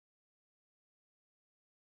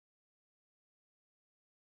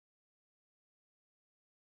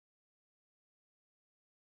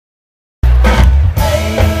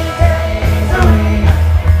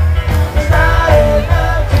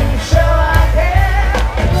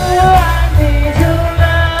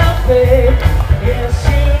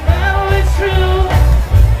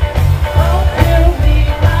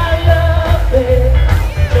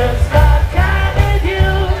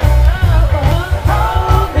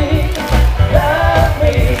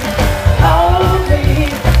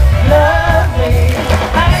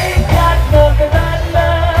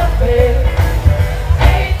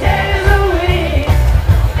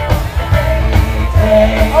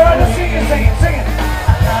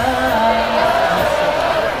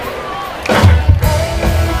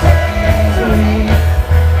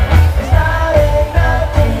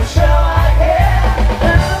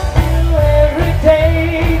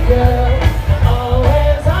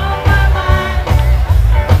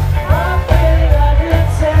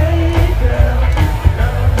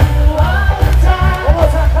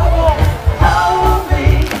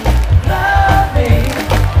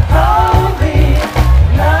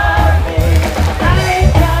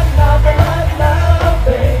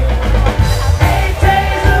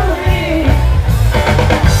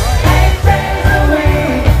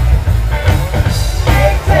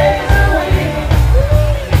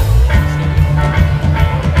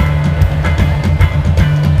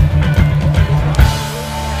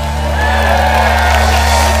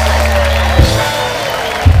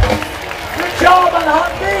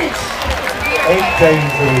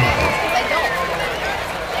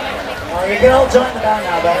can all join the band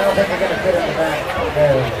now, but I don't think you're going to fit in the band.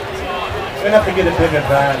 No. We're going to have to get a bigger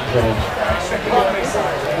band, so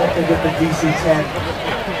we have to get the DC-10,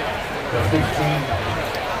 the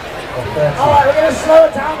 15. Alright, we're going to slow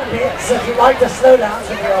it down a bit, so if you'd like to slow down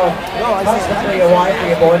with your husband or your wife or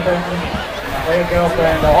your boyfriend or your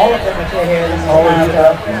girlfriend, or all of them if you're here, this is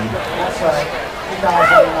that's right,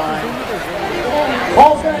 2009.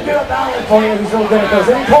 Paul's going to do a ballad for you, he's all good at those.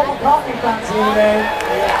 Any Paul McCartney fans here today?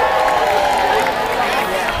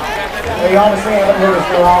 Well, you obviously haven't heard his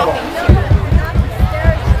new album.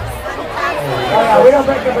 Oh yeah, we don't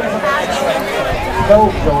break up with him.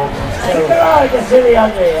 No, it gets really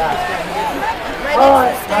ugly, yeah.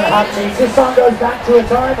 Alright, not hot cheese. This song goes back to a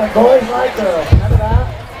time when boys like girls. Remember that?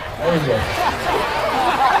 There you go.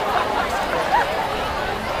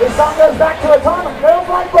 This song goes back to a time when girls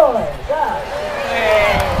like boys. Yeah.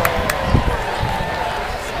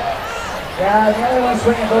 Yeah, the only one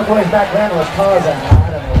swinging both ways back then was Tarzan. I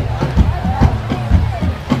don't know.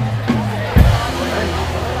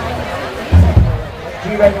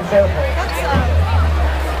 G-Regan Salesforce.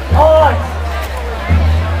 Alright,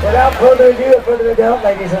 without further ado,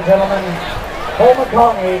 ladies and gentlemen, Paul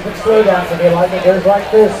McCartney, you can slow down if you like, it goes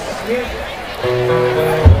like this.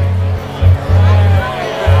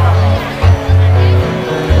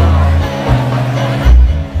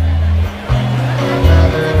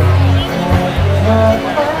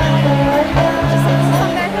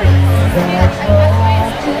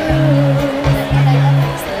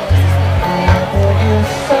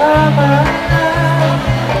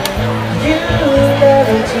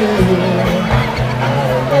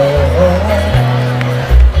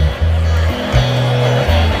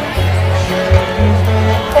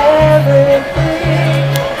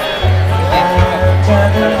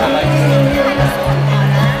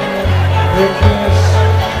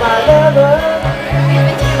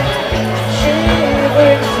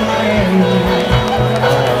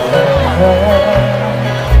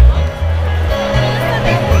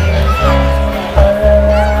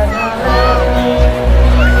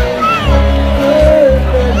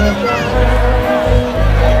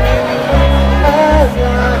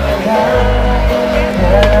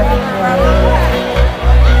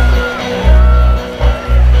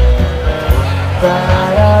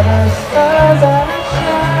 Bright are the stars that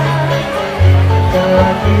shine,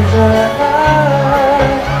 dark is the